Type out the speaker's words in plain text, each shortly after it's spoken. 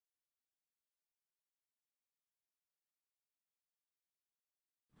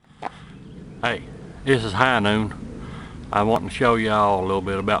Hey, this is High Noon. I want to show y'all a little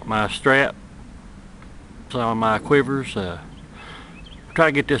bit about my strap, some of my quivers. Try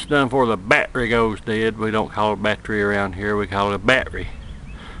to get this done before the battery goes dead. We don't call it a battery around here, we call it a battery.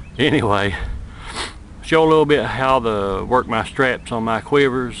 Anyway, show a little bit how to work my straps on my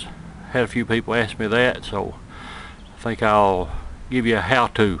quivers. Had a few people ask me that, so I think I'll give you a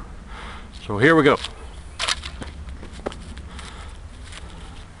how-to. So here we go.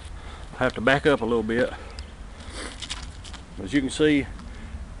 I have to back up a little bit. As you can see,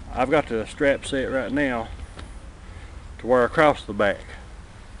 I've got the strap set right now to wear across the back.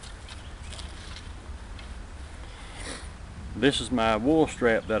 This is my wool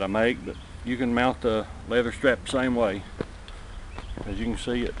strap that I make, but you can mount the leather strap the same way. As you can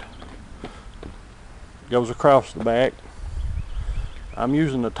see, it goes across the back. I'm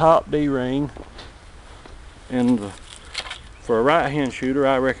using the top D-ring, and for a right hand shooter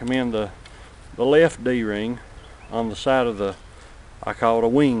I recommend the left D-ring on the side of the, I call it a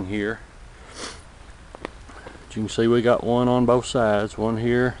wing here. As you can see, we got one on both sides, one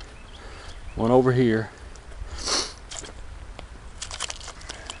here, one over here.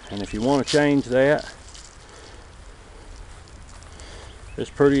 And if you want to change that, it's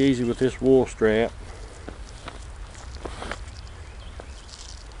pretty easy with this wool strap.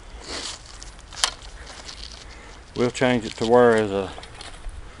 We'll change it to wear as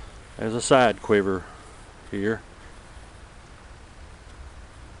a side quiver here.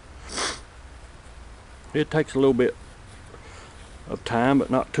 It takes a little bit of time,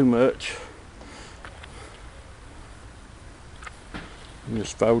 but not too much.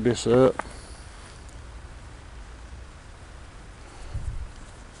 Just fold this up.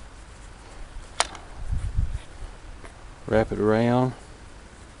 Wrap it around.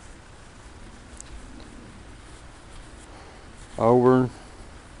 Over.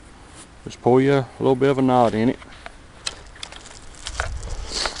 Just pull you a little bit of a knot in it.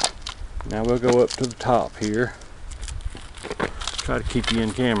 Now we'll go up to the top here. Try to keep you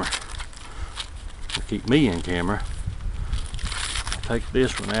in camera. Or keep me in camera. Take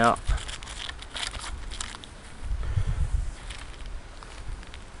this one out.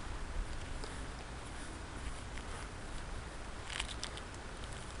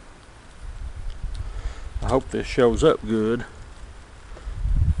 I hope this shows up good.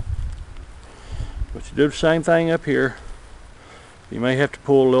 But you do the same thing up here. You may have to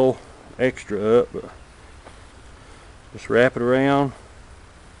pull a little extra up, but just wrap it around.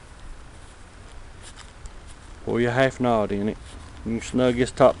 Pull your half knot in it. You can snug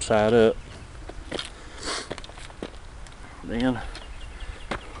this top side up. Then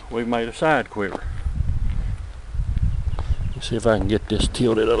we've made a side quiver. Let's see if I can get this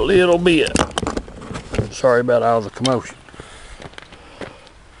tilted a little bit. Sorry about all the commotion.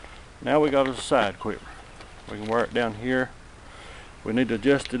 Now we got a side quiver. We can wear it down here. We need to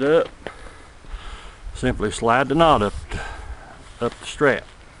adjust it up. Simply slide the knot up the strap.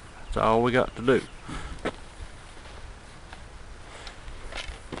 That's all we got to do.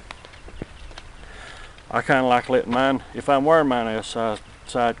 I kind of like letting mine, if I'm wearing mine as a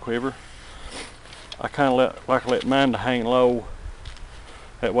side quiver, I kind of like let mine to hang low.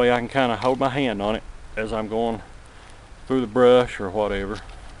 That way I can kind of hold my hand on it as I'm going through the brush or whatever.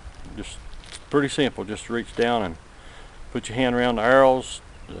 Just pretty simple, just reach down and put your hand around the arrows,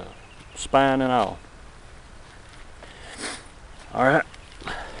 the spine and all. Alright,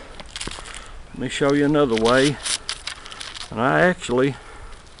 let me show you another way. And I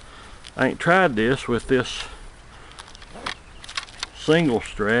ain't tried this with this single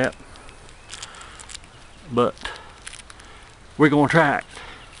strap, but we're gonna try it.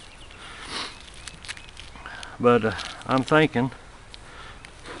 But I'm thinking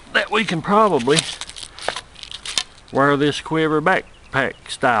that we can probably wear this quiver backpack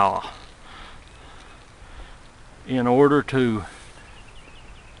style. In order to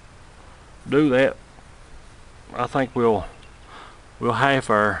do that, I think we'll half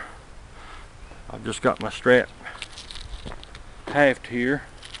our, I've just got my strap halved here.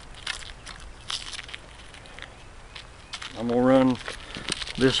 I'm gonna run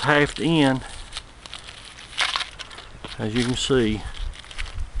this halved end, as you can see,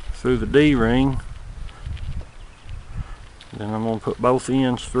 through the D-ring. Then I'm gonna put both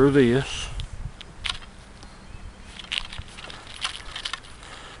ends through this.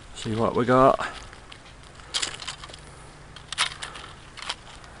 See what we got.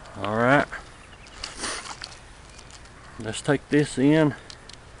 Alright. Let's take this in.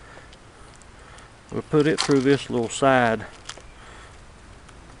 We'll put it through this little side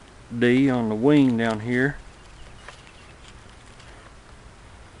D on the wing down here.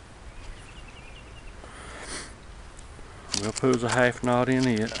 put a half knot in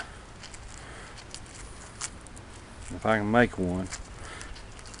it, if I can make one.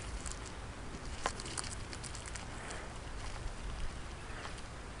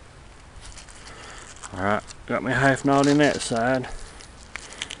 Alright, got me a half knot in that side.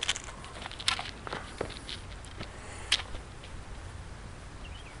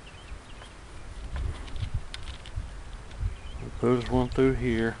 Put us one through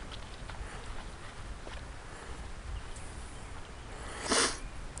here.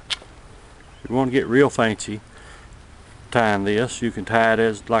 If you want to get real fancy tying this, you can tie it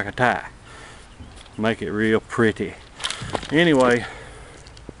as like a tie. Make it real pretty. Anyway,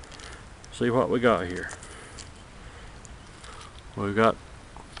 see what we got here. We've got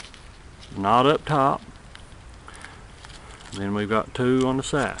a knot up top, then we've got two on the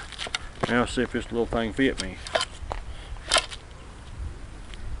side. Now let's see if this little thing fit me.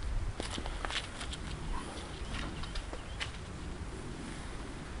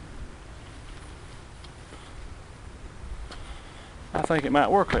 I think it might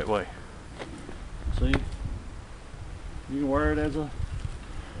work that way. See, you can wear it as a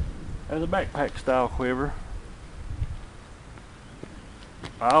backpack style quiver,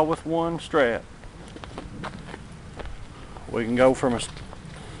 all with one strap. We can go from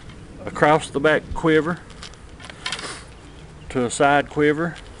across the back quiver to a side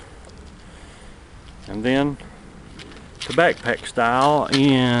quiver, and then to backpack style.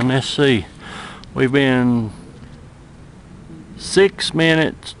 And let's see, we've been 6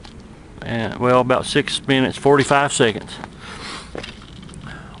 minutes, and well, about 6 minutes 45 seconds.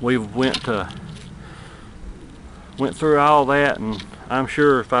 We've went through all that, and I'm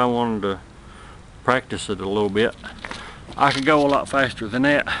sure if I wanted to practice it a little bit, I could go a lot faster than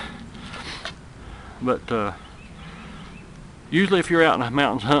that. But usually if you're out in the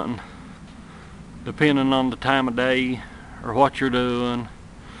mountains hunting, depending on the time of day or what you're doing,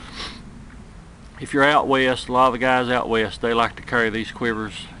 if you're out west, a lot of the guys out west, they like to carry these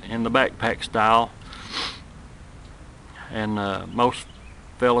quivers in the backpack style. And most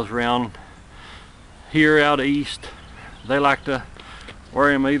fellas around here out east, they like to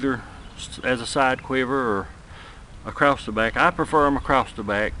wear them either as a side quiver or across the back. I prefer them across the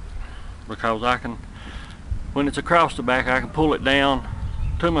back because I can, when it's across the back, I can pull it down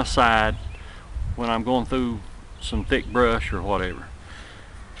to my side when I'm going through some thick brush or whatever.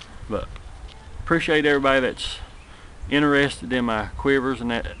 But appreciate everybody that's interested in my quivers and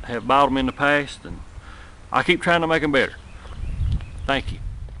that have bought them in the past, and I keep trying to make them better. Thank you.